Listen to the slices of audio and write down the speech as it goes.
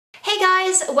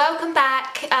guys, welcome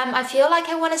back. I feel like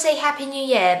I want to say Happy New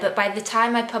Year, but by the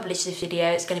time I publish this video,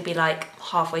 it's going to be like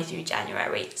halfway through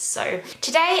January. So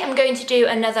today I'm going to do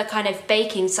another kind of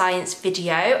baking science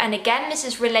video, and again this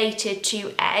is related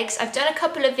to eggs. I've done a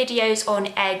couple of videos on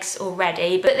eggs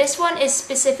already, but this one is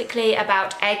specifically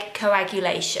about egg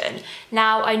coagulation.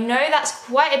 Now I know that's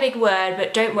quite a big word,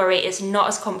 but don't worry, it's not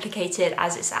as complicated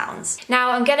as it sounds.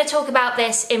 Now I'm going to talk about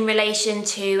this in relation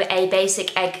to a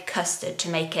basic egg custard to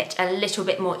make it a little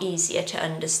bit more easier to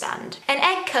understand. An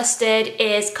egg custard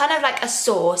is kind of like a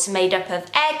sauce made up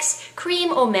of eggs,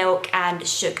 cream or milk and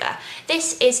sugar.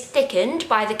 This is thickened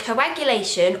by the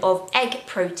coagulation of egg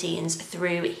proteins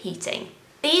through heating.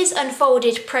 These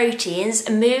unfolded proteins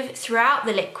move throughout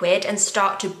the liquid and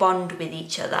start to bond with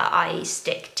each other, i.e.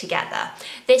 stick together.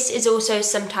 This is also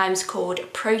sometimes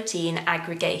called protein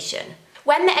aggregation.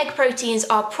 When the egg proteins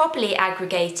are properly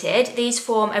aggregated, these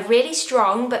form a really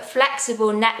strong but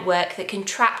flexible network that can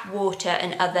trap water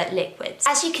and other liquids.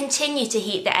 As you continue to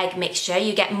heat the egg mixture,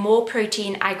 you get more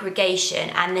protein aggregation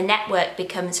and the network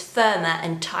becomes firmer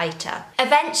and tighter.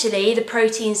 Eventually, the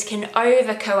proteins can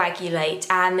over-coagulate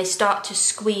and they start to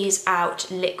squeeze out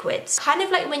liquids, kind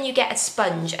of like when you get a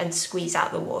sponge and squeeze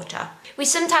out the water. We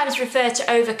sometimes refer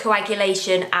to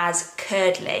over-coagulation as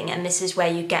curdling, and this is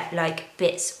where you get like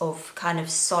bits of kind of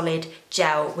solid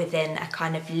gel within a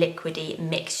kind of liquidy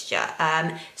mixture.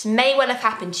 This may well have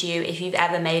happened to you if you've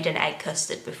ever made an egg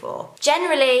custard before.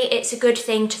 Generally, it's a good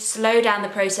thing to slow down the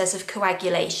process of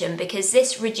coagulation because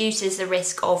this reduces the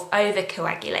risk of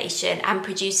overcoagulation and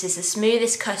produces the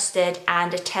smoothest custard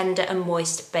and a tender and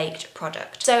moist baked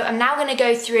product. So I'm now going to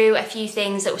go through a few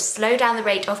things that will slow down the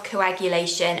rate of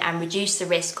coagulation and reduce the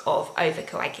risk of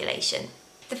overcoagulation.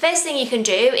 The first thing you can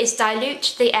do is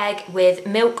dilute the egg with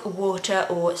milk, water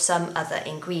or some other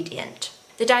ingredient.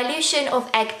 The dilution of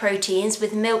egg proteins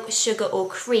with milk, sugar or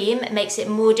cream makes it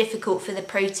more difficult for the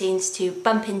proteins to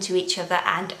bump into each other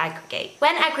and aggregate.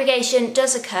 When aggregation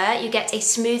does occur, you get a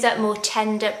smoother, more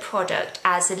tender product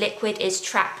as the liquid is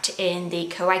trapped in the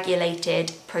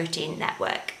coagulated protein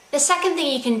network. The second thing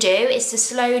you can do is to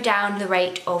slow down the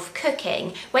rate of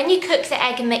cooking. When you cook the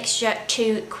egg mixture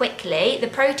too quickly, the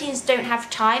proteins don't have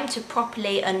time to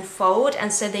properly unfold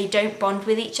and so they don't bond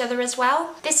with each other as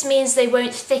well. This means they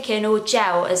won't thicken or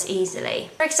gel as easily.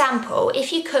 For example,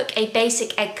 if you cook a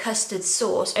basic egg custard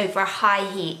sauce over a high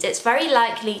heat, it's very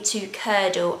likely to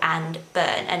curdle and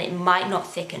burn and it might not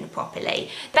thicken properly.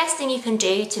 The best thing you can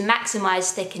do to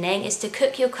maximise thickening is to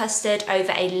cook your custard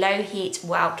over a low heat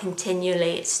while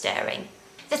continually stirring.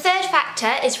 The third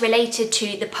factor is related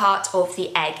to the part of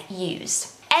the egg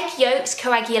used. Egg yolks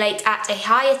coagulate at a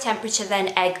higher temperature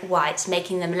than egg whites,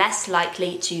 making them less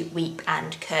likely to weep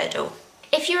and curdle.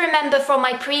 If you remember from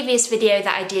my previous video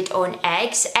that I did on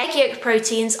eggs, egg yolk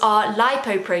proteins are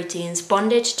lipoproteins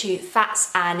bonded to fats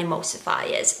and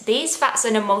emulsifiers. These fats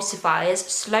and emulsifiers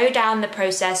slow down the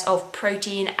process of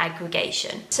protein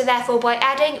aggregation. So therefore, by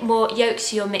adding more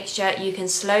yolks to your mixture, you can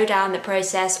slow down the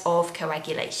process of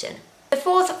coagulation. The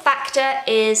fourth factor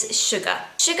is sugar.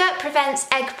 Sugar prevents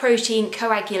egg protein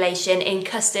coagulation in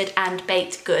custard and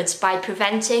baked goods by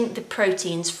preventing the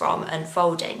proteins from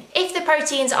unfolding. If the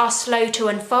proteins are slow to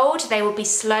unfold, they will be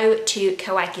slow to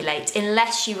coagulate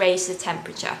unless you raise the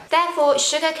temperature. Therefore,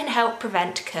 sugar can help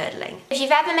prevent curdling. If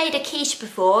you've ever made a quiche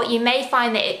before, you may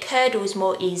find that it curdles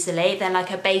more easily than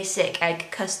like a basic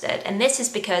egg custard, and this is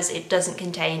because it doesn't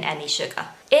contain any sugar.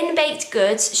 In baked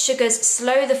goods, sugars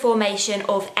slow the formation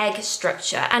of egg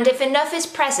structure, and if enough is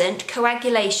present,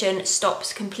 coagulation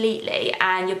stops completely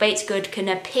and your baked good can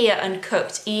appear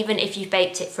uncooked even if you've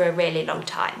baked it for a really long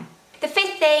time. The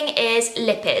fifth thing is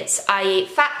lipids, i.e.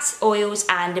 fats, oils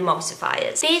and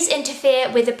emulsifiers. These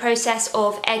interfere with the process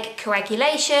of egg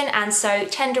coagulation and so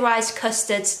tenderise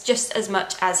custards just as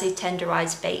much as they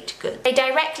tenderise baked goods. They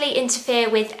directly interfere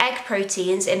with egg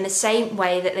proteins in the same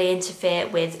way that they interfere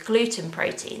with gluten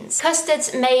proteins.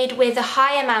 Custards made with a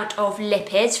high amount of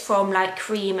lipids from like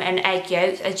cream and egg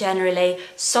yolks are generally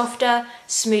softer,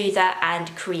 smoother and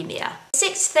creamier. The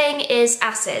sixth thing is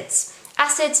acids.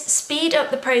 Acids speed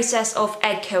up the process of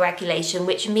egg coagulation,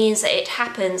 which means that it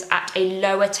happens at a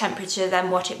lower temperature than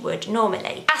what it would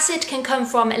normally. Acid can come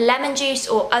from lemon juice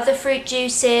or other fruit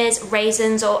juices,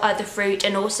 raisins or other fruit,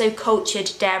 and also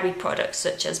cultured dairy products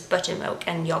such as buttermilk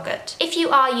and yogurt. If you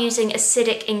are using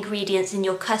acidic ingredients in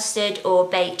your custard or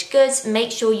baked goods,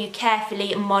 make sure you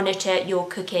carefully monitor your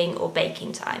cooking or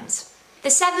baking times. The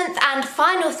seventh and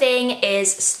final thing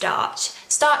is starch.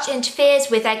 Starch interferes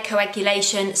with egg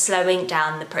coagulation, slowing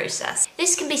down the process.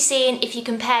 This can be seen if you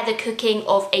compare the cooking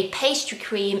of a pastry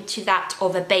cream to that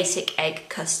of a basic egg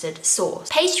custard sauce.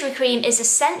 Pastry cream is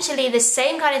essentially the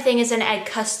same kind of thing as an egg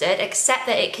custard, except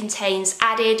that it contains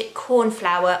added corn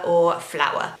flour or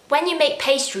flour. When you make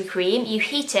pastry cream, you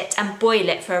heat it and boil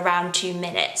it for around 2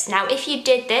 minutes. Now, if you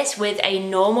did this with a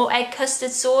normal egg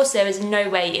custard sauce, there is no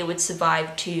way it would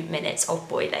survive 2 minutes of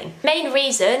boiling. Main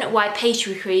reason why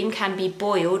pastry cream can be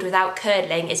boiled without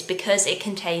curdling is because it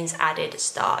contains added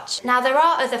starch. Now, there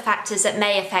are other factors that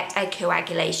may affect egg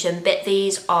coagulation, but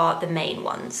these are the main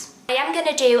ones. I am going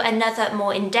to do another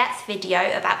more in-depth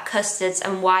video about custards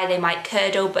and why they might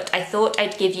curdle, but I thought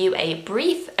I'd give you a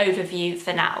brief overview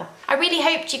for now. I really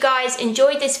hoped you guys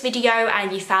enjoyed this video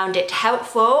and you found it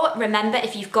helpful. Remember,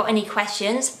 if you've got any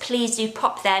questions, please do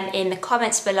pop them in the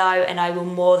comments below and I will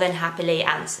more than happily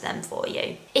answer them for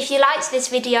you. If you liked this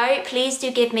video, please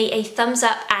do give me a thumbs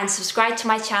up and subscribe to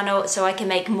my channel so I can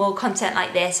make more content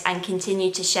like this and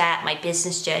continue to share my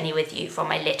business journey with you from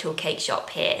my little cake shop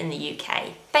here in the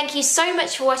UK. Thank you so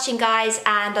much for watching, guys,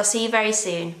 and I'll see you very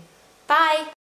soon. Bye!